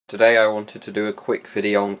Today I wanted to do a quick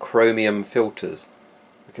video on chromium filters,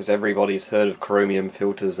 because everybody's heard of chromium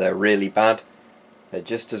filters. They're really bad. They're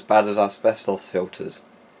just as bad as asbestos filters,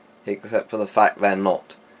 except for the fact they're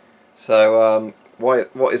not. So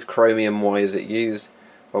what is chromium? Why is it used?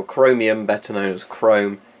 Well, chromium, better known as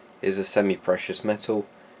chrome, is a semi-precious metal,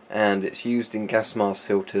 and it's used in gas mask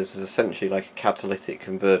filters as essentially like a catalytic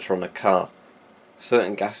converter on a car.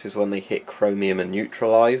 Certain gases, when they hit chromium, are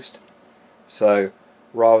neutralized, so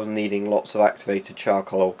rather than needing lots of activated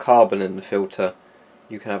charcoal or carbon in the filter,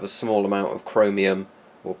 you can have a small amount of chromium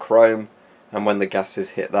or chrome, and when the gases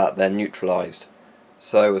hit that, they're neutralized.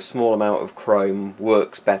 So a small amount of chrome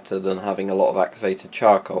works better than having a lot of activated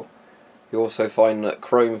charcoal. You also find that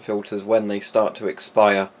chrome filters, when they start to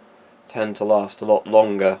expire, tend to last a lot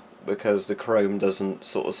longer because the chrome doesn't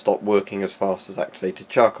sort of stop working as fast as activated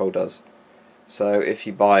charcoal does. So if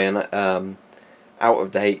you buy an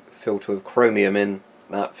out-of-date filter with chromium in,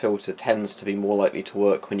 that filter tends to be more likely to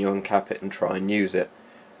work when you uncap it and try and use it.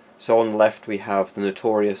 So on the left we have the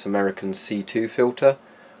notorious American C2 filter,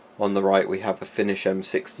 on the right we have a Finnish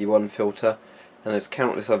M61 filter, and there's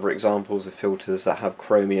countless other examples of filters that have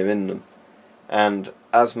chromium in them. And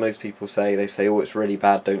as most people say, they say, oh, it's really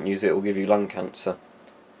bad, don't use it, it'll give you lung cancer.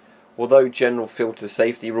 Although general filter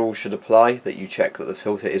safety rules should apply, that you check that the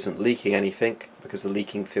filter isn't leaking anything, because the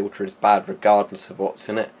leaking filter is bad regardless of what's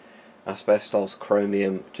in it. Asbestos,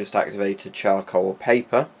 chromium, just activated charcoal or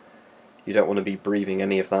paper. You don't want to be breathing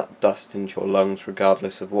any of that dust into your lungs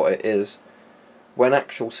regardless of what it is. When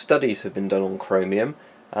actual studies have been done on chromium,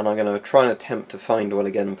 and I'm going to try and attempt to find one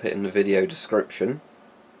again and put in the video description,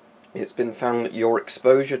 it's been found that your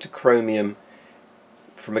exposure to chromium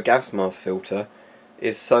from a gas mask filter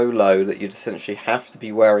is so low that you'd essentially have to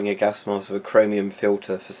be wearing a gas mask with a chromium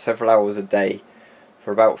filter for several hours a day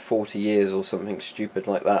for about 40 years or something stupid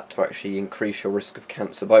like that to actually increase your risk of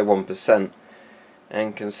cancer by 1%.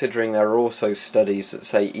 And considering there are also studies that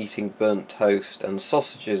say eating burnt toast and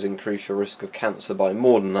sausages increase your risk of cancer by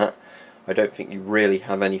more than that, I don't think you really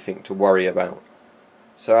have anything to worry about.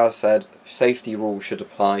 So as said, safety rules should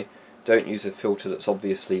apply. Don't use a filter that's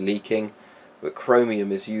obviously leaking, but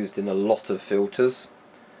chromium is used in a lot of filters.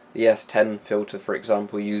 The S10 filter, for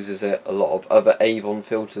example, uses it. A lot of other Avon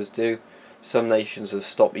filters do. Some nations have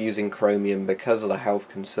stopped using chromium because of the health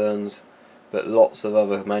concerns, but lots of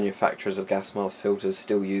other manufacturers of gas mask filters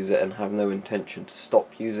still use it and have no intention to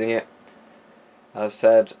stop using it. As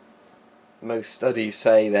said, most studies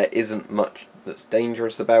say there isn't much that's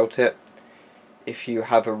dangerous about it. If you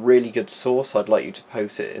have a really good source, I'd like you to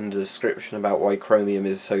post it in the description about why chromium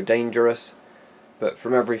is so dangerous, but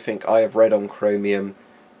from everything I have read on chromium,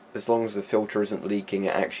 as long as the filter isn't leaking,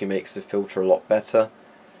 it actually makes the filter a lot better.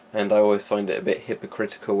 And I always find it a bit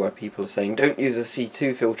hypocritical where people are saying don't use a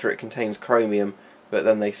C2 filter, it contains chromium, but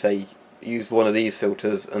then they say use one of these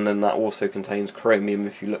filters and then that also contains chromium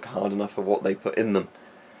if you look hard enough at what they put in them.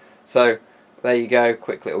 So there you go,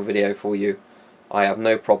 quick little video for you. I have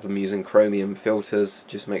no problem using chromium filters,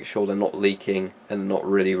 just make sure they're not leaking and not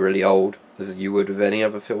really old as you would with any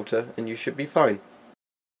other filter, and you should be fine.